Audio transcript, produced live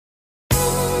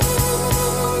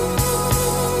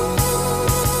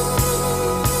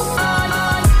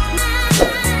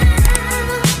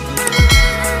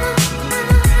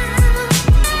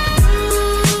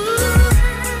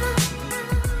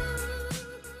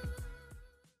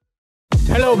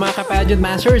Hello mga ka-pageant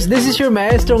masters, this is your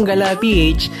Maestrong Gala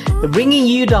PH, bringing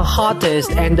you the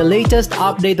hottest and the latest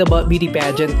update about beauty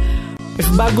pageant.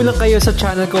 If bago lang kayo sa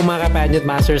channel ko mga ka-pageant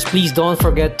masters, please don't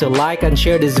forget to like and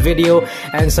share this video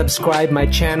and subscribe my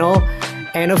channel.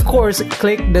 And of course,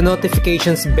 click the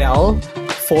notifications bell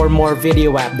for more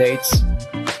video updates.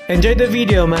 Enjoy the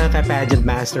video mga ka-pageant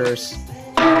masters.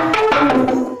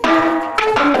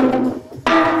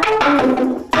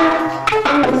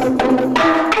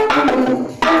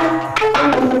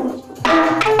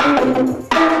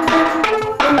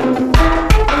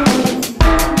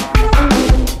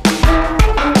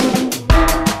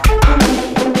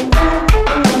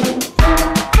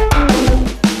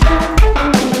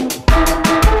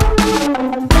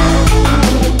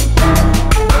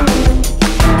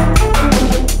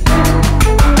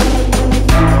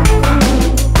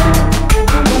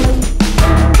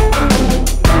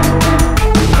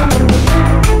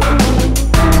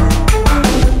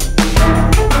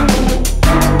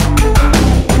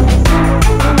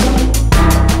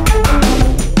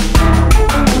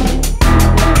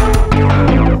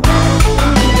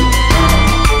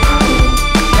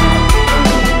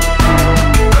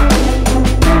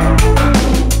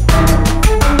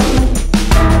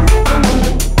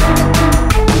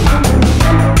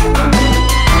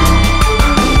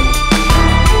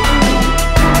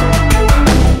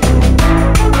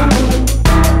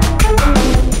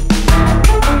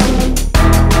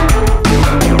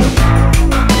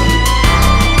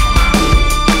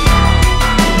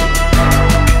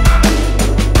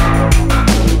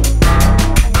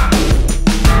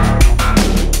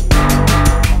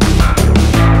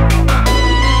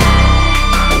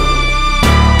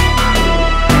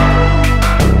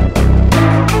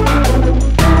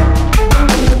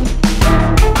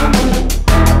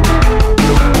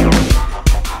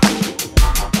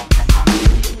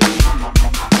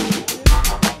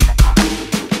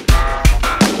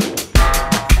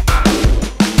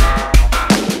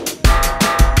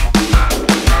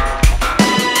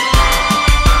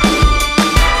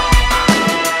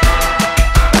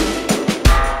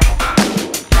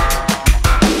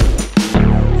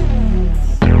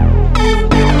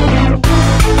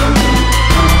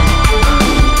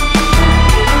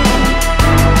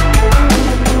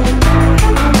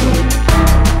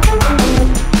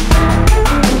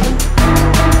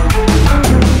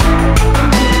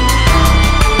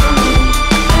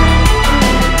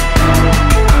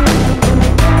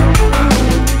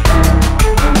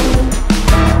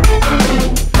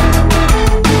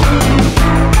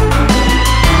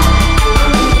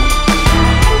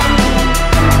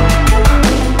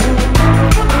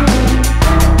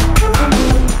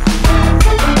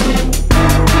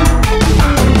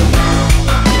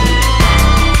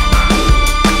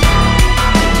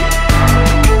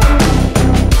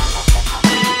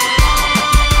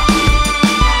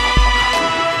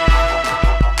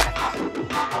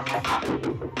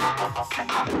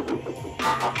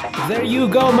 There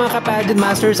you go mga ka-pageant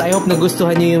masters. I hope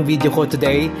nagustuhan niyo yung video ko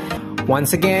today.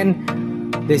 Once again,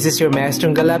 this is your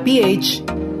Maestrong Gala PH.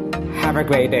 Have a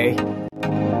great day.